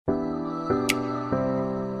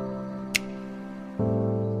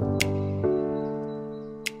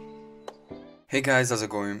Hey guys, how's it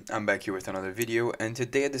going? I'm back here with another video, and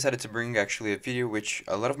today I decided to bring actually a video which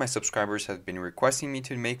a lot of my subscribers have been requesting me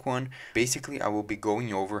to make one. Basically, I will be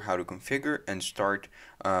going over how to configure and start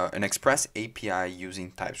an Express API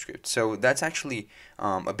using TypeScript. So that's actually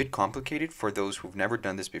a bit complicated for those who've never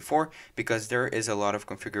done this before, because there is a lot of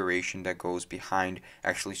configuration that goes behind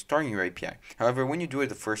actually starting your API. However, when you do it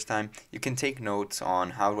the first time, you can take notes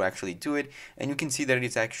on how to actually do it, and you can see that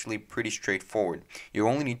it's actually pretty straightforward. You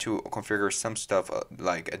only need to configure some stuff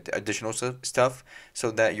like additional stuff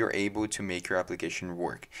so that you're able to make your application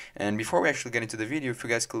work. And before we actually get into the video, if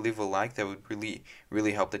you guys could leave a like, that would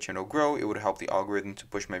really help the channel grow. It would help the algorithm to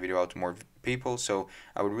push my video out to more people, so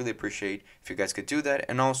I would really appreciate if you guys could do that.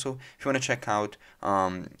 And also, if you want to check out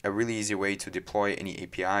a really easy way to deploy any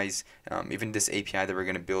APIs, even this API that we're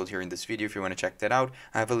going to build here in this video, if you want to check that out,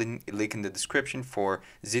 I have a link in the description for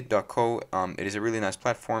zit.co. It is a really nice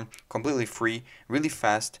platform, completely free, really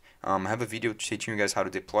fast. I have a video teaching you guys how to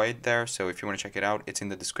deploy it there, so if you want to check it out, it's in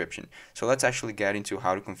the description. So let's actually get into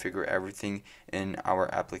how to configure everything in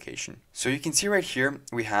our application. So you can see right here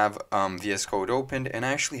we have VS Code opened, and I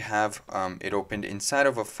actually have it opened inside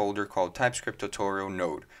of a folder called TypeScript tutorial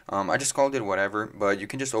node. I just called it whatever, but you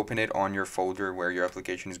can just open it on your folder where your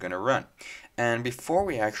application is going to run. And before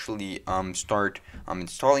we actually start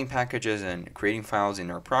installing packages and creating files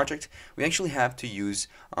in our project, we actually have to use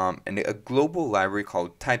a global library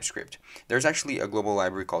called TypeScript. There's actually a global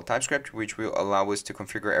library called TypeScript which will allow us to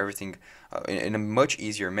configure everything in a much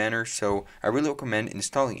easier manner, so I really recommend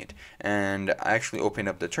installing it. And I actually opened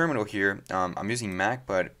up the terminal here. I'm using Mac,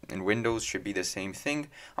 but in Windows should be the same thing.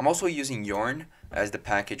 I'm also using Yarn as the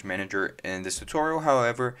package manager in this tutorial.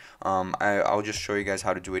 However, I'll just show you guys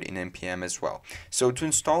how to do it in npm as well. So to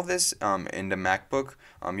install this in the MacBook,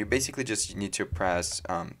 you basically just need to press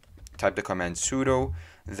type the command sudo.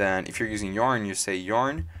 Then if you're using Yarn, you say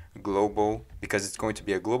yarn global, because it's going to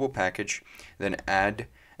be a global package, then add,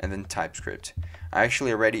 and then TypeScript. I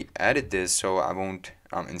actually already added this, so I won't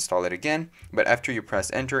install it again, but after you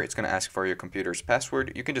press enter, it's going to ask for your computer's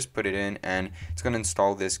password. You can just put it in, and it's going to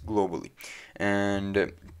install this globally.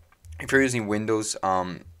 And if you're using Windows,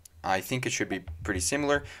 I think it should be pretty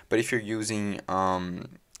similar, but if you're using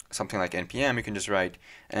something like npm, you can just write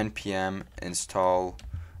npm install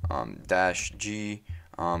 -g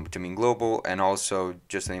to mean global, and also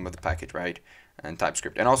just the name of the package, right? And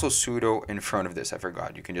TypeScript, and also sudo in front of this. I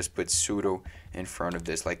forgot, you can just put sudo in front of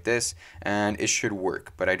this like this, and it should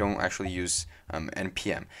work, but I don't actually use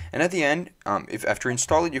npm. And at the end, if after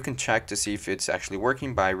install it, you can check to see if it's actually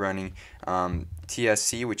working by running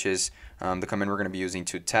tsc, which is the command we're going to be using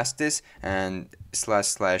to test this, and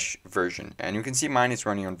 //version. And you can see mine is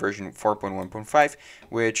running on version 4.1.5,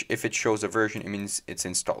 which if it shows a version, it means it's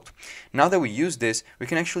installed. Now that we use this, we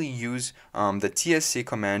can actually use the tsc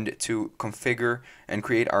command to configure and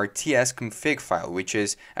create our tsconfig file, which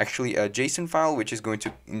is actually a JSON file which is going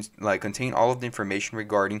to contain all of the information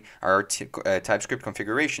regarding our TypeScript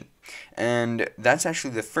configuration. And that's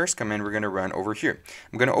actually the first command we're going to run over here.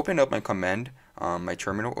 I'm going to open up my command, my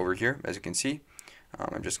terminal over here, as you can see.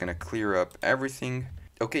 I'm just going to clear up everything.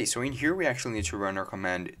 Okay, so in here we actually need to run our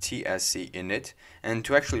command tsc init, and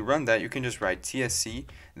to actually run that, you can just write tsc,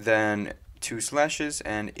 then 2 slashes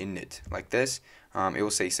and init, like this. It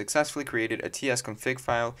will say successfully created a tsconfig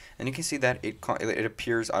file, and you can see that it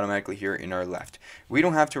appears automatically here in our left. We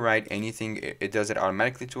don't have to write anything, it does it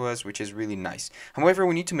automatically to us, which is really nice. However,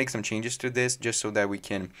 we need to make some changes to this just so that we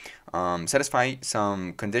can satisfy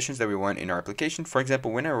some conditions that we want in our application. For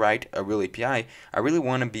example, when I write a real API, I really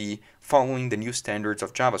want to be following the new standards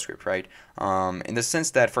of JavaScript, right? In the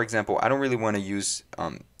sense that, for example, I don't really want to use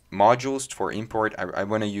modules for import. I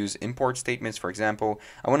want to use import statements, for example.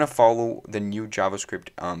 I want to follow the new JavaScript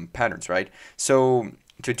patterns, right? So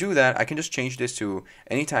to do that, I can just change this to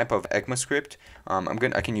any type of ECMAScript.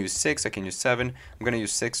 I can use 6, I can use 7. I'm going to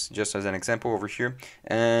use 6 just as an example over here,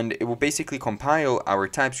 and it will basically compile our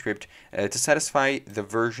TypeScript to satisfy the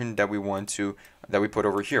version that we put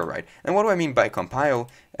over here, right? And what do I mean by compile?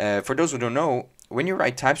 For those who don't know, when you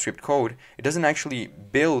write TypeScript code, it doesn't actually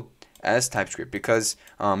build as TypeScript, because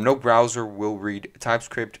no browser will read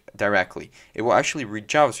TypeScript directly. It will actually read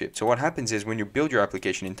JavaScript. So what happens is when you build your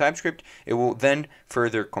application in TypeScript, it will then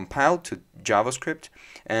further compile to JavaScript,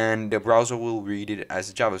 and the browser will read it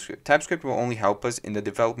as JavaScript. TypeScript will only help us in the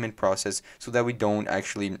development process so that we don't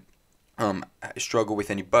actually struggle with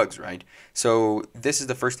any bugs, right? So this is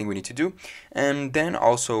the first thing we need to do. And then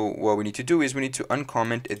also what we need to do is we need to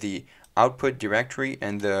uncomment the output directory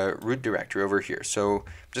and the root directory over here. So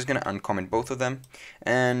I'm just going to uncomment both of them.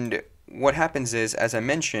 And what happens is, as I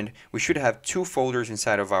mentioned, we should have two folders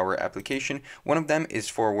inside of our application. One of them is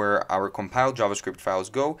for where our compiled JavaScript files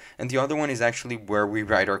go, and the other one is actually where we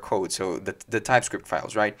write our code, so the TypeScript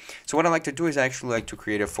files, right? So what I like to do is I actually like to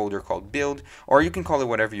create a folder called build, or you can call it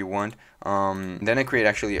whatever you want. Then I create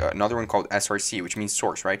actually another one called src, which means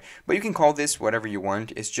source, right? But you can call this whatever you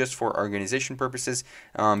want. It's just for organization purposes,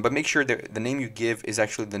 but make sure that the name you give is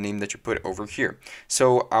actually the name that you put over here.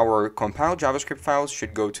 So our compiled JavaScript files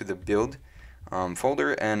should go to the build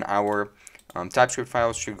folder, and our TypeScript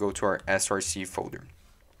files should go to our src folder.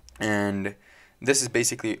 And this is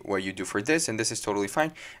basically what you do for this, and this is totally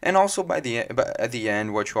fine. And also at the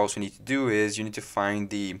end, what you also need to do is you need to find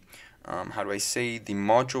the how do I say, the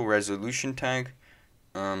module resolution tag.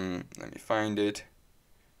 Let me find it.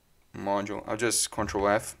 Module, I'll just Control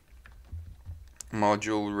F.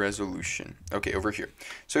 Module resolution. Okay, over here.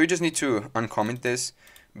 So you just need to uncomment this,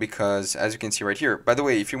 because as you can see right here, by the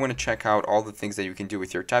way, if you want to check out all the things that you can do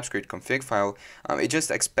with your TypeScript config file, it just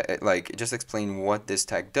explain what this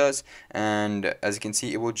tag does, and as you can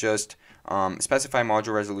see, it will just specify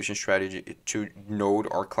module resolution strategy to Node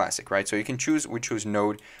or Classic, right? So you can choose, we choose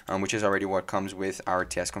Node, which is already what comes with our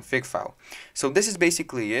tsconfig file. So this is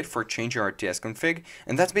basically it for changing our tsconfig,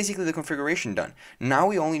 and that's basically the configuration done. Now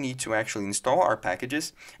we only need to actually install our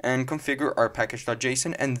packages and configure our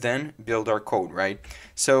package.json and then build our code, right?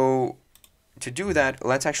 So to do that,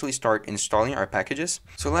 let's actually start installing our packages.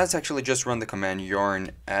 So let's actually just run the command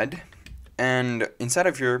yarn add. And inside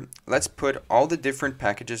of here, let's put all the different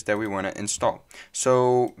packages that we want to install.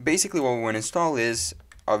 So basically what we want to install is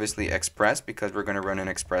obviously Express, because we're going to run an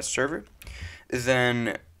Express server.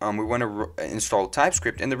 Then we want to install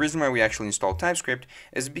TypeScript, and the reason why we actually install TypeScript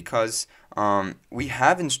is because we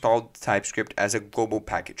have installed TypeScript as a global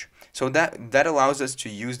package. So that allows us to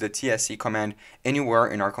use the tsc command anywhere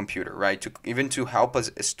in our computer, right? Even to help us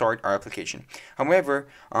start our application. However,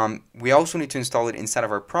 we also need to install it inside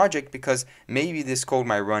of our project, because maybe this code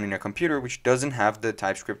might run in a computer which doesn't have the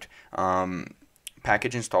TypeScript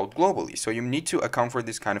package installed globally. So you need to account for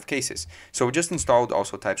these kind of cases. So we just installed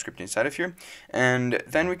also TypeScript inside of here, and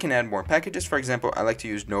then we can add more packages. For example, I like to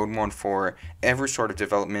use nodemon for every sort of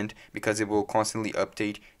development, because it will constantly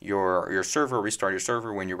update your server, restart your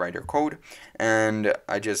server when you write your code. And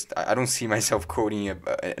I don't see myself coding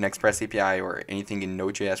an Express API or anything in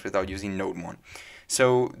Node.js without using nodemon.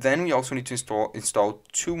 So then we also need to install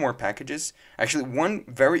two more packages. Actually, one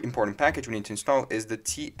very important package we need to install is the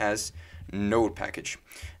TS node package,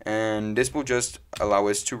 and this will just allow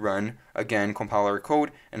us to run, again, compile our code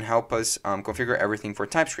and help us configure everything for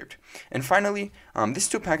TypeScript. And finally, these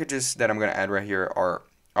two packages that I'm going to add right here are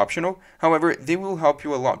optional. However, they will help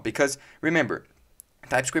you a lot, because remember,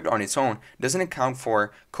 TypeScript on its own doesn't account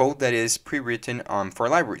for code that is pre-written for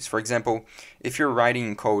libraries. For example, if you're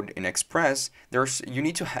writing code in Express, you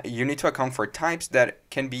need to account for types that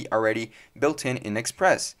can be already built in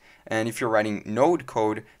Express. And if you're writing Node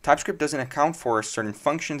code, TypeScript doesn't account for certain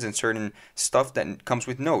functions and certain stuff that comes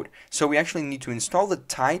with Node. So we actually need to install the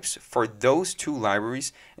types for those two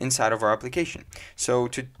libraries inside of our application. So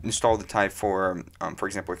to install the type for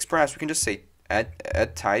example, Express, we can just say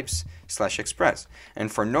add types/express. And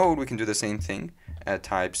for Node, we can do the same thing, add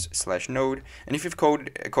types/node. And if you've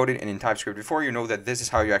coded in TypeScript before, you know that this is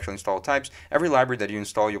how you actually install types. Every library that you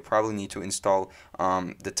install, you'll probably need to install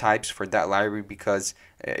the types for that library, because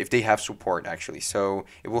if they have support, actually. So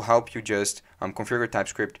it will help you just configure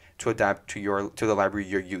TypeScript to adapt to the library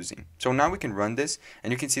you're using. So now we can run this,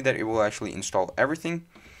 and you can see that it will actually install everything.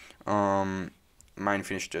 Mine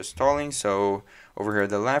finished just installing. So over here at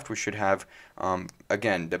the left, we should have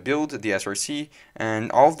again the build, the src,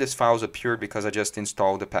 and all of these files appeared because I just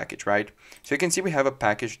installed the package, right? So you can see we have a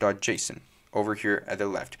package.json over here at the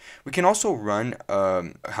left. We can also run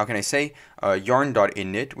how can I say,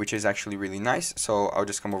 yarn.init, which is actually really nice. So I'll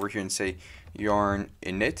just come over here and say yarn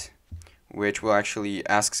init, which will actually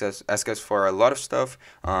ask us for a lot of stuff,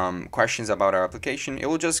 questions about our application. It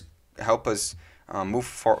will just help us move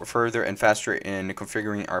further and faster in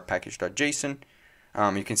configuring our package.json.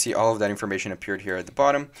 You can see all of that information appeared here at the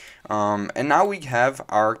bottom. And now we have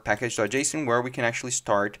our package.json where we can actually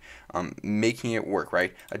start making it work,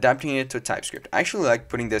 right? Adapting it to TypeScript. I actually like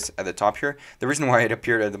putting this at the top here. The reason why it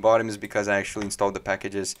appeared at the bottom is because I actually installed the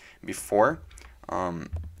packages before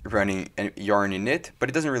running yarn init, but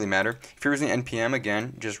it doesn't really matter. If you're using npm,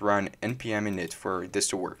 again, just run npm init for this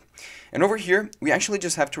to work. And over here, we actually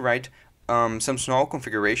just have to write some small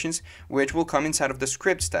configurations, which will come inside of the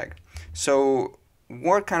scripts tag. So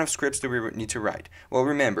what kind of scripts do we need to write? Well,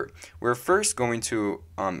 remember, we're first going to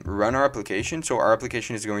run our application. So our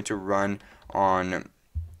application is going to run on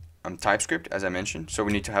TypeScript, as I mentioned. So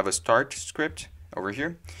we need to have a start script over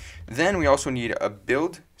here. Then we also need a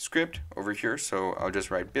build script over here. So I'll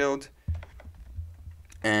just write build.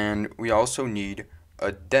 And we also need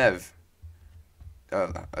a dev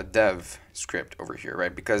script over here,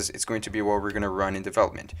 right? Because it's going to be what we're going to run in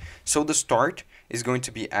development. So the start is going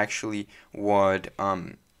to be actually what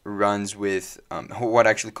runs with what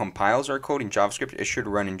actually compiles our code in JavaScript. It should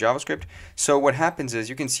run in JavaScript. So what happens is,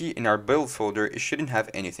 you can see in our build folder, it shouldn't have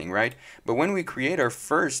anything, right? But when we create our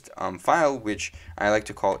first file, which I like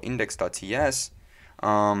to call index.ts,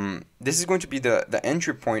 this is going to be the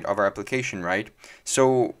entry point of our application, right?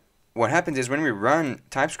 So what happens is, when we run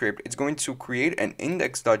TypeScript, it's going to create an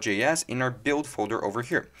index.js in our build folder over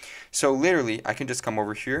here. So literally, I can just come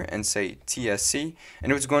over here and say tsc,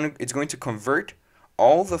 and it's going to convert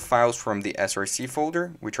all the files from the src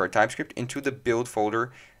folder, which are TypeScript, into the build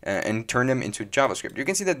folder and turn them into JavaScript. You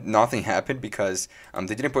can see that nothing happened because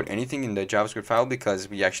they didn't put anything in the JavaScript file, because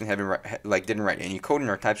we actually didn't write any code in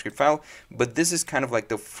our TypeScript file. But this is kind of like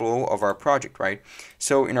the flow of our project, right?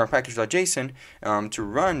 So in our package.json, to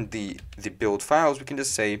run the build files, we can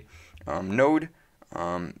just say node,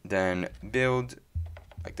 then build,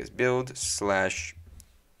 like this, build slash,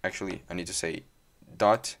 actually I need to say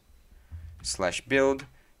dot slash build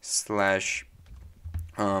slash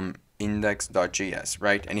index.js,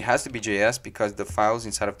 right? And it has to be JS because the files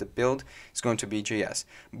inside of the build is going to be JS.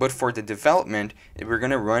 But for the development, we're going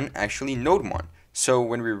to run actually nodemon. So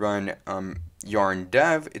when we run yarn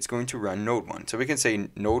dev, it's going to run nodemon. So we can say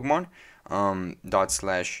nodemon dot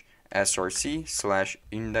slash src slash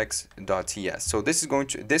index.ts. So this is going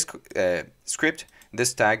to, this script,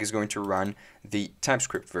 this tag is going to run the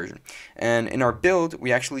TypeScript version. And in our build,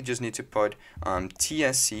 we actually just need to put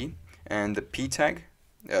tsc and the p tag,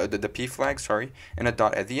 the p flag, sorry, and a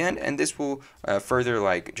dot at the end, and this will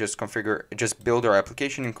further just build our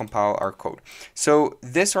application and compile our code. So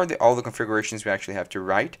these are all the configurations we actually have to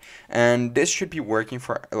write, and this should be working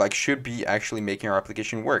for, should be actually making our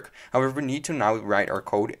application work. However, we need to now write our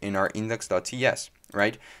code in our index.ts.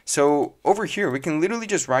 Right? So over here, we can literally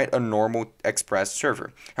just write a normal Express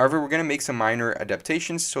server. However, we're going to make some minor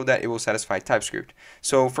adaptations so that it will satisfy TypeScript.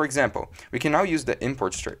 So for example, we can now use the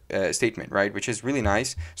import statement, right? Which is really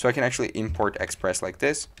nice. So I can actually import Express like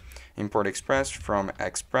this, import Express from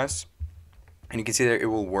Express, and you can see that it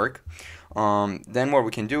will work. Then what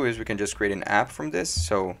we can do is we can just create an app from this.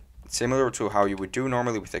 So similar to how you would do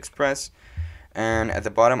normally with Express. And at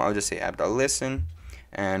the bottom, I'll just say app.listen.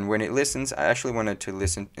 And when it listens, I actually wanted to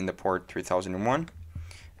listen in the port 3001,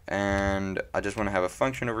 and I just want to have a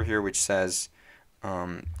function over here which says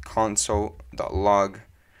console.log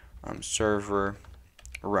server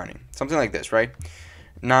running, something like this, right?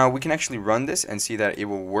 Now we can actually run this and see that it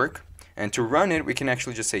will work. And to run it, we can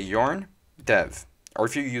actually just say yarn dev. Or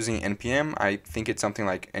if you're using npm, I think it's something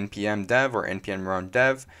like npm dev or npm run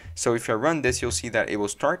dev. So if I run this, you'll see that it will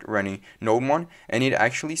start running nodemon, and it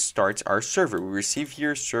actually starts our server. We receive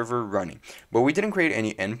here server running, but we didn't create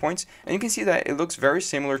any endpoints, and you can see that it looks very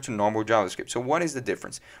similar to normal JavaScript. So what is the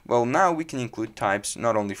difference? Well, now we can include types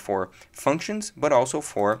not only for functions, but also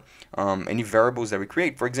for any variables that we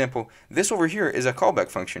create. For example, this over here is a callback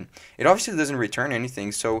function. It obviously doesn't return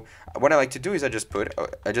anything. So what I like to do is I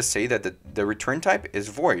just say that the return type is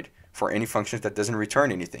void for any functions that doesn't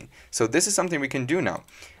return anything. So this is something we can do now.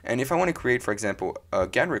 And if I want to create, for example, a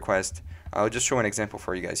GET request, I'll just show an example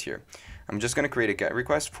for you guys here. I'm just going to create a GET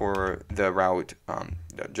request for the route,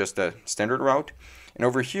 just the standard route. And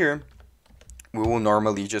over here, we will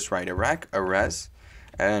normally just write a res,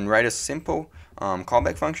 and write a simple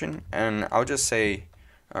callback function. And I'll just say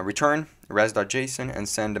return res.json and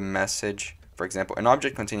send a message, for example, an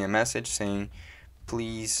object containing a message saying,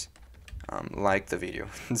 please like the video,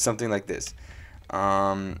 something like this.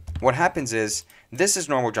 What happens is, this is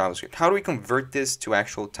normal JavaScript. How do we convert this to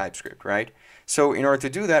actual TypeScript, right? So in order to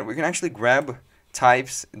do that, we can actually grab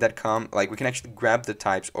types that come, we can actually grab the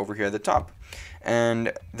types over here at the top.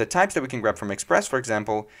 And the types that we can grab from Express, for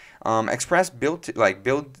example, Express built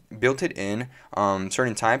it in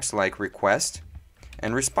certain types like request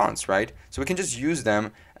and response, right? So we can just use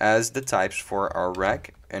them as the types for our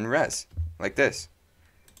rec and res, like this.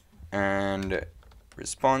 And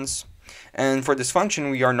response. And for this function,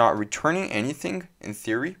 we are not returning anything in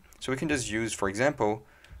theory, so we can just use, for example,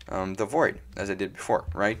 the void, as I did before,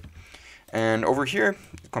 right? And over here,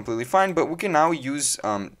 completely fine, but we can now use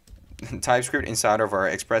TypeScript inside of our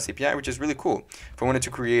Express API, which is really cool. If I wanted to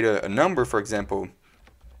create a number, for example,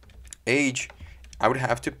 age, I would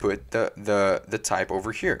have to put the type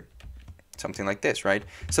over here. something like this, right?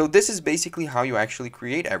 So this is basically how you actually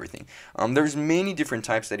create everything. There's many different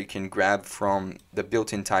types that you can grab from the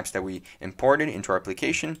built-in types that we imported into our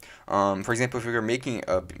application. For example, if you're making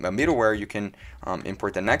a middleware, you can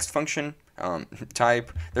import the next function,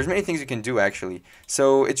 type. There's many things you can do actually.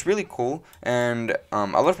 So it's really cool, and a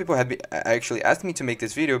lot of people have actually asked me to make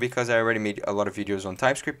this video because I already made a lot of videos on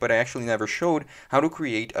TypeScript, but I actually never showed how to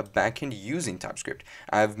create a backend using TypeScript.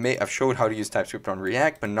 I've showed how to use TypeScript on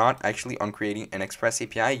React, but not actually on creating an Express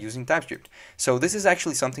API using TypeScript. So this is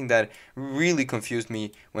actually something that really confused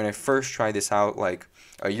me when I first tried this out like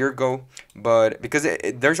a year ago, but because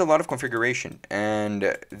there's a lot of configuration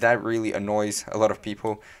and that really annoys a lot of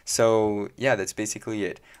people. So yeah, that's basically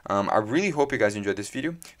it. I really hope you guys enjoyed this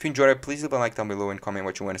video. If you enjoyed it, please leave a like down below and comment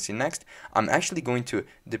what you want to see next. I'm actually going to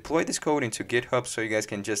deploy this code into GitHub so you guys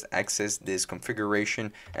can just access this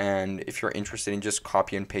configuration, and if you're interested in just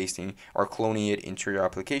copy and pasting or cloning it into your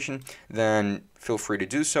application, then feel free to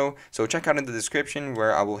do so. So check out in the description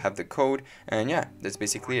where I will have the code, and yeah, that's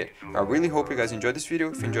basically it. I really hope you guys enjoyed this video.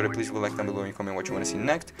 If you enjoyed it, please leave a like down below and comment what you want to see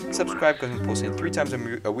next. Subscribe because I'm posting 3 times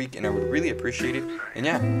a week and I would really appreciate it. And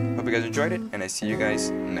yeah, hope you guys enjoyed it, and I see you guys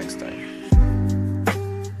next time.